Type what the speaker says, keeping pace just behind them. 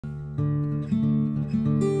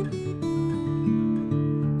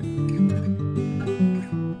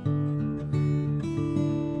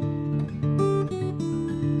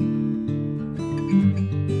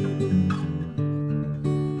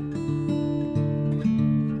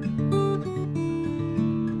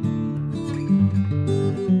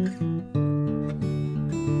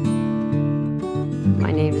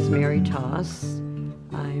Toss.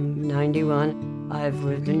 I'm 91. I've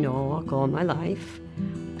lived in Norwalk all my life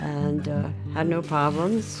and had no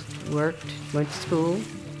problems, worked, went to school,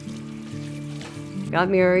 got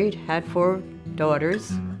married, had 4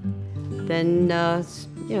 daughters, then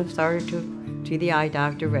started to see the eye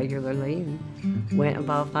doctor regularly. And went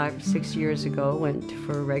about 5 or 6 years ago, went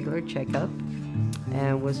for a regular checkup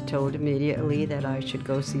and was told immediately that I should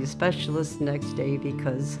go see a specialist the next day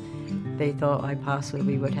because they thought I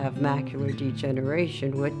possibly would have macular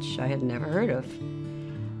degeneration, which I had never heard of.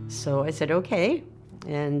 So I said, okay,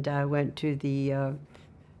 and I went to the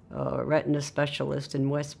retina specialist in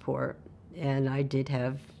Westport, and I did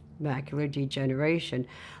have macular degeneration.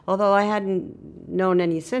 Although I hadn't known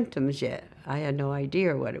any symptoms yet, I had no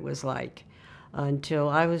idea what it was like until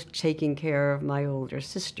I was taking care of my older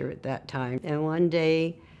sister at that time. And one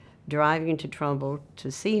day, driving to Trumbull to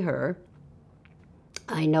see her,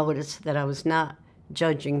 I noticed that I was not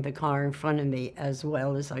judging the car in front of me as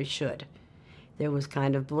well as I should. It was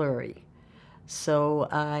kind of blurry. So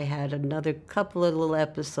I had another couple of little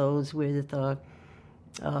episodes with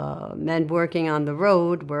men working on the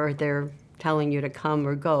road where they're telling you to come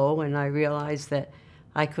or go, and I realized that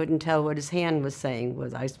I couldn't tell what his hand was saying.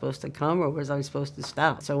 Was I supposed to come or was I supposed to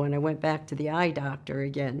stop? So when I went back to the eye doctor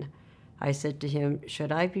again, I said to him,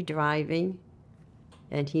 should I be driving?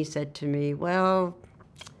 And he said to me, well,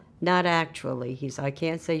 not actually. He said, I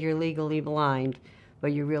can't say you're legally blind,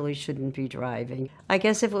 but you really shouldn't be driving. I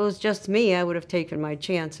guess if it was just me, I would have taken my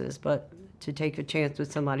chances, but to take a chance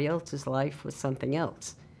with somebody else's life was something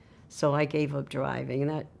else. So I gave up driving,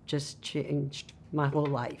 and that just changed my whole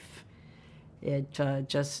life. It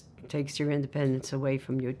just takes your independence away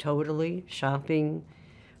from you totally. Shopping,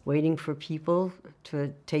 waiting for people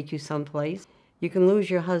to take you someplace. You can lose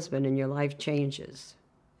your husband and your life changes,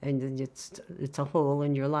 and it's a hole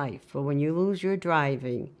in your life. But when you lose your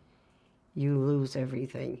driving, you lose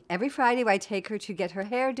everything. Every Friday I take her to get her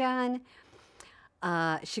hair done.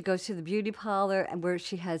 She goes to the beauty parlor, and where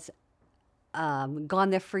she has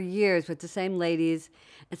gone there for years with the same ladies.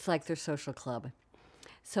 It's like their social club.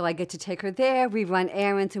 So I get to take her there, we run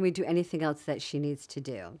errands, and we do anything else that she needs to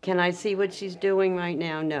do. Can I see what she's doing right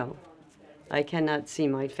now? No. I cannot see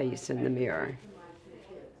my face in the mirror.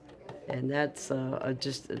 And that's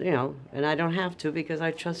just, and I don't have to because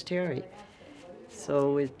I trust Terry.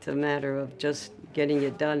 So it's a matter of just getting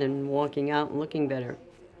it done and walking out and looking better.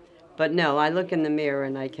 But no, I look in the mirror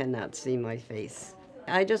and I cannot see my face.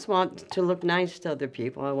 I just want to look nice to other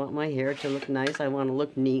people. I want my hair to look nice. I want to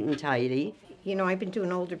look neat and tidy. You know, I've been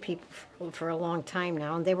doing older people for a long time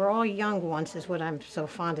now, and they were all young once, is what I'm so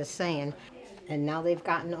fond of saying. And now they've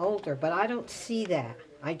gotten older, but I don't see that.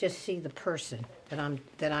 I just see the person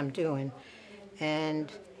that I'm doing,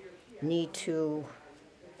 and need to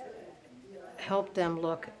help them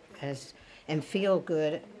look and feel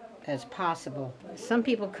good as possible. Some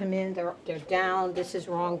people come in, they're down, this is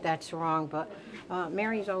wrong, that's wrong, but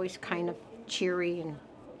Mary's always kind of cheery,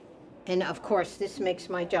 and of course this makes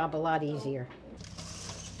my job a lot easier.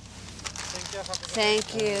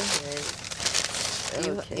 Thank you.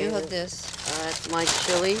 Okay. You hold this. That's my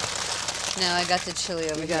chili. No, I got the chili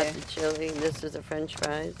over You here. got the chili. This is the French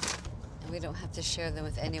fries. We don't have to share them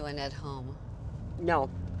with anyone at home. No,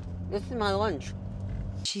 this is my lunch.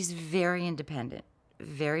 She's very independent,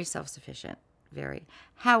 very self-sufficient, very.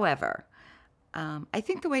 However, I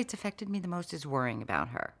think the way it's affected me the most is worrying about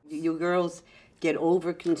her. You girls get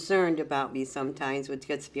over concerned about me sometimes, which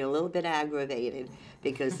gets me a little bit aggravated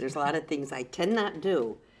because there's a lot of things I cannot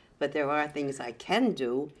do, but there are things I can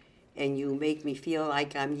do, and you make me feel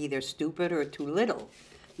like I'm either stupid or too little.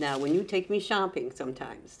 Now, when you take me shopping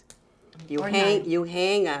sometimes, you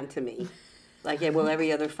hang on to me. Like, well,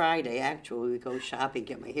 every other Friday, actually, we go shopping,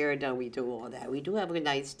 get my hair done, we do all that. We do have a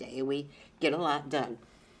nice day, we get a lot done.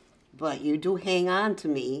 But you do hang on to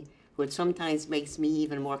me, which sometimes makes me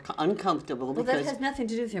even more uncomfortable. Well, because that has nothing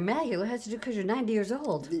to do with your macular. It has to do because you're 90 years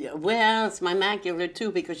old. Well, it's my macular,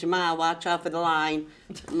 too, because your Ma, watch out for the line.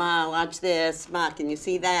 Ma, watch this. Ma, can you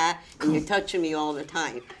see that? And you're touching me all the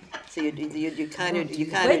time. So you kind of...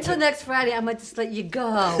 Wait till next Friday. I'm going to just let you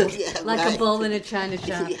go. Yeah, like right. a bull in a china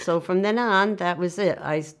shop. So from then on, that was it.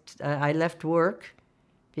 I left work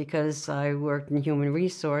because I worked in human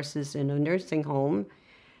resources in a nursing home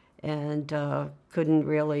and couldn't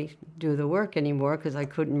really do the work anymore because I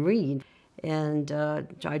couldn't read, and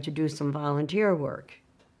tried to do some volunteer work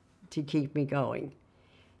to keep me going.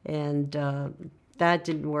 And that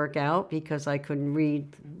didn't work out because I couldn't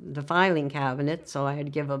read the filing cabinet, so I had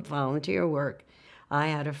to give up volunteer work. I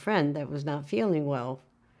had a friend that was not feeling well,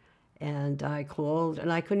 and I called,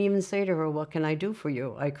 and I couldn't even say to her, what can I do for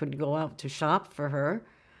you? I couldn't go out to shop for her.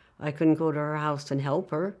 I couldn't go to her house and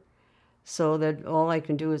help her. So that all I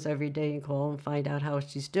can do is every day call and find out how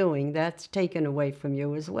she's doing. That's taken away from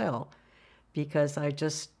you as well, because I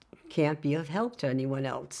just can't be of help to anyone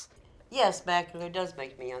else. Yes, macular does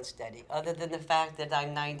make me unsteady, other than the fact that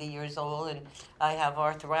I'm 90 years old and I have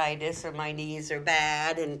arthritis, or my knees are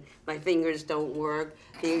bad and my fingers don't work.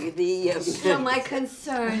 So my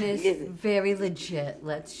concern is very legit,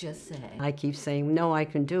 let's just say. I keep saying, no, I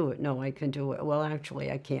can do it, no, I can do it. Well,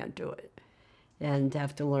 actually, I can't do it, and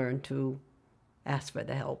have to learn to ask for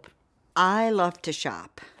the help. I love to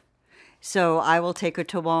shop. So I will take her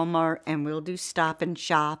to Walmart and we'll do stop and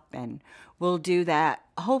shop, and we'll do that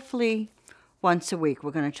hopefully once a week.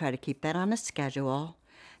 We're going to try to keep that on a schedule.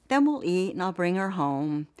 Then we'll eat and I'll bring her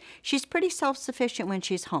home. She's pretty self-sufficient when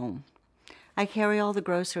she's home. I carry all the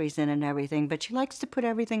groceries in and everything, but she likes to put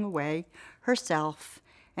everything away herself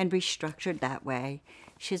and be structured that way.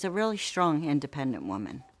 She's a really strong, independent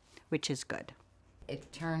woman, which is good.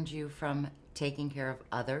 It turned you from taking care of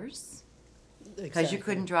others, because you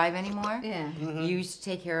couldn't drive anymore. Yeah. You used to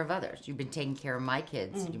take care of others. You've been taking care of my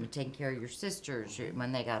kids. You've been taking care of your sisters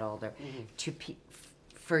when they got older.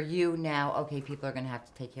 For you now, okay, people are going to have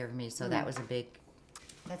to take care of me. So that was a big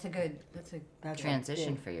That's a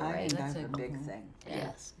transition for you, I right? think that's a big thing.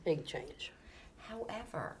 Yes, big change.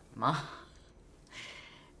 However, Mom,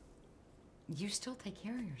 you still take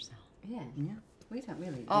care of yourself. yeah. We don't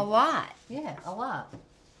really. A lot. Yeah, a lot.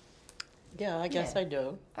 Yeah, I guess I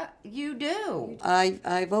do. You do.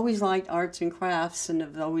 I've always liked arts and crafts, and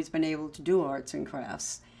have always been able to do arts and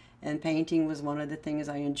crafts. And painting was one of the things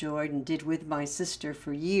I enjoyed and did with my sister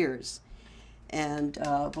for years. And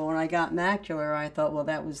but when I got macular, I thought, well,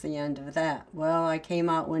 that was the end of that. Well, I came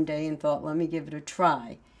out one day and thought, let me give it a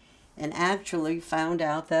try. And actually found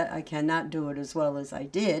out that I cannot do it as well as I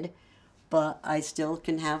did, but I still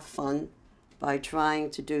can have fun by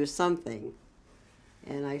trying to do something.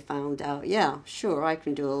 And I found out, yeah, sure, I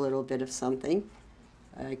can do a little bit of something.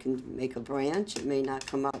 I can make a branch. It may not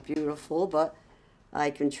come out beautiful, but I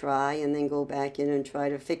can try and then go back in and try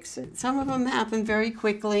to fix it. Some of them happen very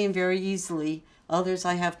quickly and very easily. Others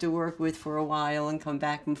I have to work with for a while and come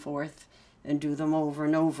back and forth and do them over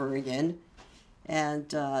and over again. And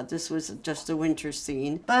this was just a winter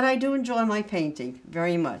scene. But I do enjoy my painting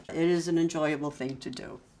very much. It is an enjoyable thing to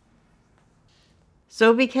do.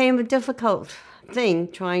 So it became a difficult thing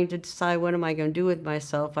trying to decide what am I going to do with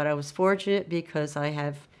myself, but I was fortunate because I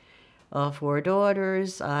have 4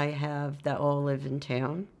 daughters. I have that all live in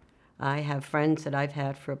town. I have friends that I've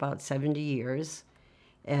had for about 70 years,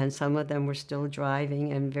 and some of them were still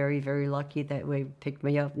driving, and very, very lucky that they picked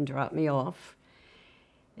me up and dropped me off.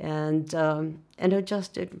 And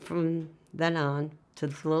adjusted from then on to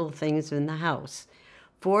the little things in the house.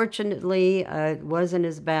 Fortunately, it wasn't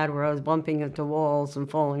as bad where I was bumping into walls and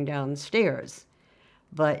falling down the stairs,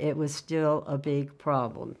 but it was still a big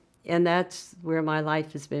problem. And that's where my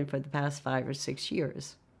life has been for the past 5 or 6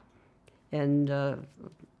 years. And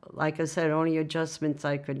like I said, only adjustments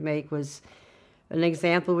I could make was, an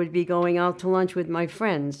example would be going out to lunch with my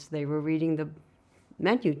friends. They were reading the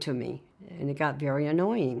menu to me, and it got very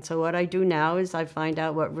annoying. So what I do now is I find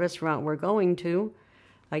out what restaurant we're going to.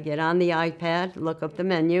 I get on the iPad, look up the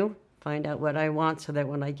menu, find out what I want so that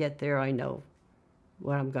when I get there I know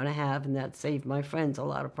what I'm going to have, and that saved my friends a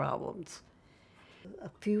lot of problems. A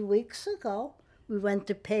few weeks ago, we went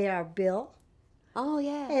to pay our bill. Oh,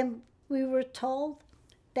 yeah. And we were told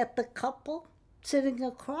that the couple sitting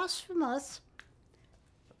across from us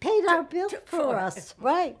paid our bill for us.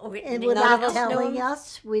 Right. And None without of us knew telling them?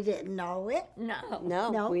 us, we didn't know it.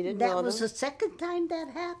 No, we didn't that know was them. the second time that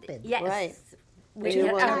happened. Yes. Right. We You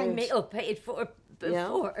had wanted- our meal paid for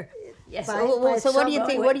before. Yes. By- Well, so what do you by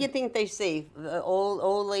think? summer- What do you think they see?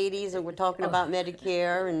 Old ladies, and we're talking about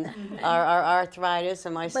Medicare and our arthritis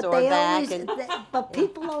and my But sore they back. always, And but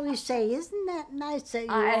people always say, "Isn't that nice that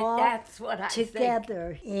you're all That's what I think.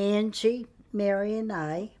 together?" Angie, Mary, and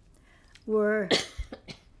I were.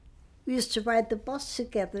 We used to ride the bus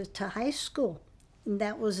together to high school, and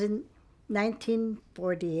that was in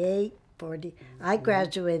 1948. 40. I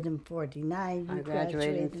graduated in 49. You I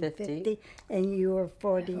graduated in 50. And you were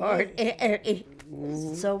 48.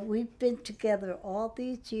 So we've been together all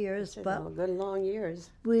these years, but good long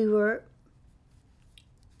years. we were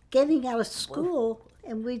getting out of school,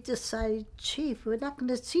 and we decided, Chief, we're not going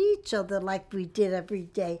to see each other like we did every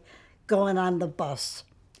day going on the bus.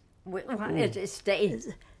 We wanted to stay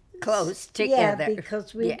close Yeah, together.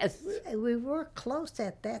 because we Yes. we were close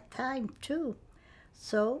at that time too.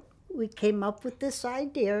 So we came up with this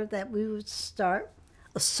idea that we would start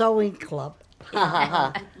a sewing club. Ha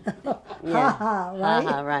ha ha. Yeah. Ha, right?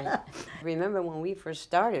 Ha ha, right. Remember when we first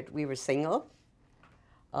started, we were single.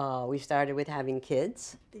 We started with having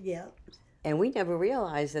kids. Yeah. And we never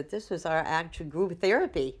realized that this was our actual group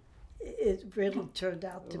therapy. It really turned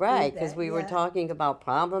out to be Right, that. because we were yeah. talking about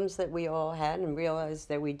problems that we all had and realized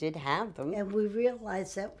that we did have them. And we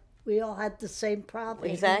realized that we all had the same problem.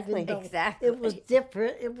 Exactly. Even though Exactly. It was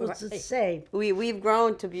different. It was the Right. same. We've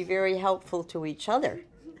grown to be very helpful to each other,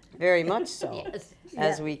 very much so, Yes.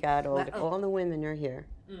 as Yeah. we got older. Well- All the women are here,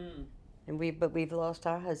 and but we've lost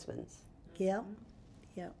our husbands. Yeah.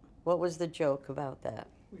 Yeah. What was the joke about that?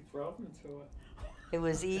 We drove them to it. It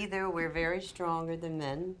was either we're very stronger than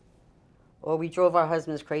men, or we drove our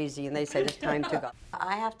husbands crazy and they said it's time to go.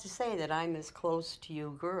 I have to say that I'm as close to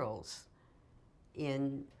you girls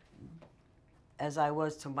as I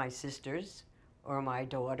was to my sisters or my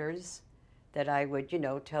daughters, that I would,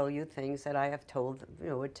 tell you things that I have told,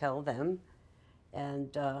 would tell them.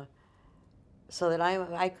 And so that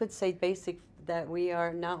I could say that we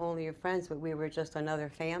are not only your friends, but we were just another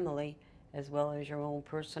family, as well as your own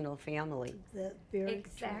personal family. That very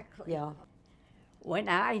Exactly. Yeah. When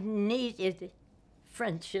I needed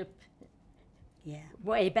friendship True. Yeah.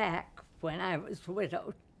 way back when I was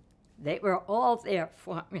widowed, they were all there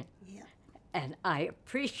for me. Yeah. And I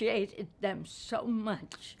appreciated them so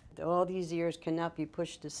much. All these years cannot be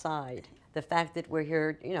pushed aside. The fact that we're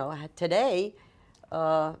here, today,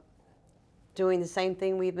 doing the same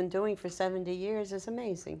thing we've been doing for 70 years is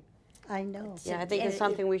amazing. I know. Yeah, I think it's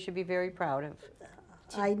something we should be very proud of.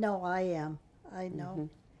 I know I am. I know.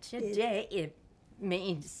 Today it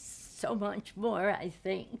means so much more, I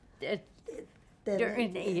think, that That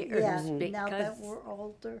during the years, Yeah, now that because- we're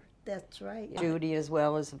older, that's right. Judy as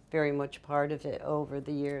well is very much part of it over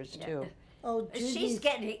the years, too. Oh, she's Judy's,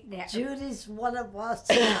 getting there. Judy's one of us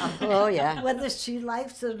now, Oh, yeah. whether she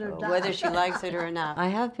likes it or not. Whether she likes it or not. I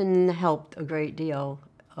have been helped a great deal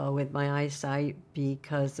with my eyesight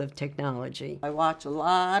because of technology. I watch a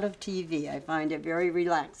lot of TV. I find it very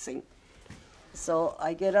relaxing. So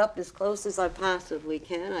I get up as close as I possibly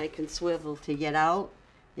can. I can swivel to get out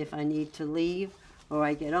if I need to leave, or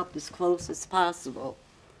I get up as close as possible.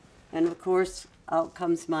 And of course, out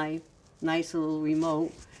comes my nice little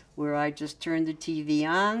remote where I just turn the TV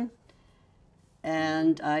on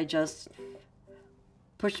and I just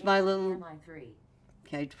push my little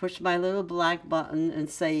push my little black button and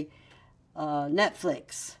say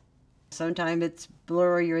Netflix. Sometimes it's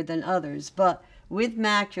blurrier than others, but with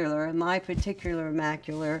macular, my particular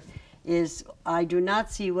macular is I do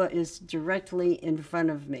not see what is directly in front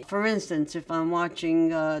of me. For instance, if I'm watching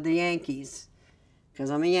the Yankees, because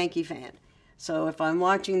I'm a Yankee fan, so if I'm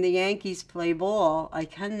watching the Yankees play ball, I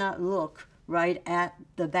cannot look right at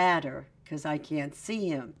the batter because I can't see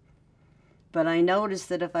him. But I notice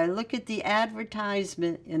that if I look at the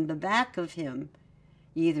advertisement in the back of him,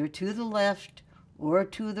 either to the left or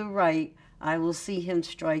to the right, I will see him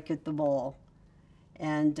strike at the ball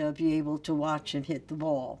and be able to watch him hit the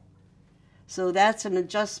ball. So that's an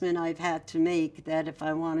adjustment I've had to make, that if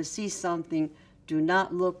I want to see something, do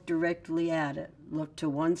not look directly at it. Look to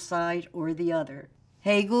one side or the other.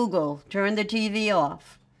 Hey Google, turn the TV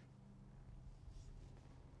off.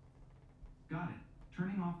 Got it.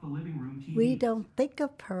 Turning off the living room TV. We don't think of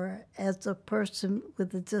her as a person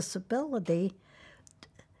with a disability.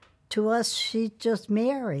 To us, she's just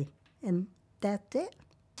Mary, and that's it.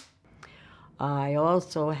 I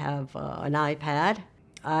also have an iPad.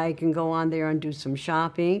 I can go on there and do some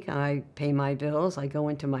shopping. I pay my bills. I go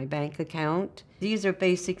into my bank account. These are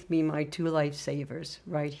basically my two lifesavers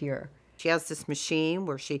right here. She has this machine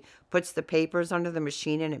where she puts the papers under the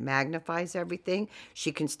machine and it magnifies everything.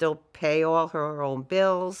 She can still pay all her own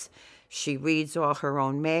bills. She reads all her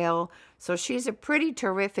own mail. So she's a pretty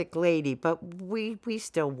terrific lady, but we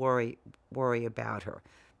still worry about her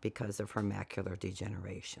because of her macular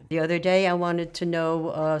degeneration. The other day I wanted to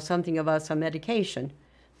know something about some medication,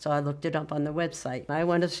 so I looked it up on the website. I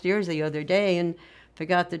went upstairs the other day and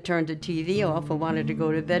forgot to turn the TV off. I wanted to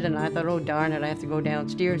go to bed, and I thought, oh, darn it, I have to go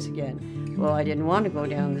downstairs again. Well, I didn't want to go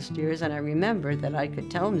down the stairs, and I remembered that I could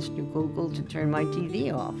tell Mr. Google to turn my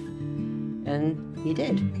TV off, and he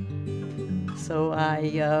did. So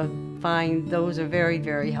I find those are very,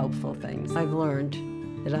 very helpful things. I've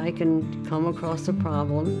learned that I can come across a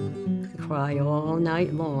problem, cry all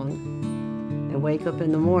night long, and wake up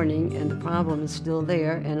in the morning, and the problem is still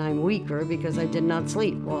there, and I'm weaker because I did not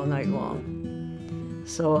sleep all night long.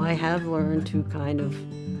 So I have learned to kind of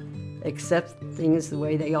accept things the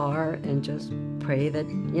way they are and just pray that,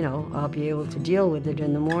 I'll be able to deal with it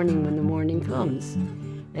in the morning when the morning comes.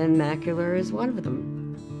 And macular is one of them.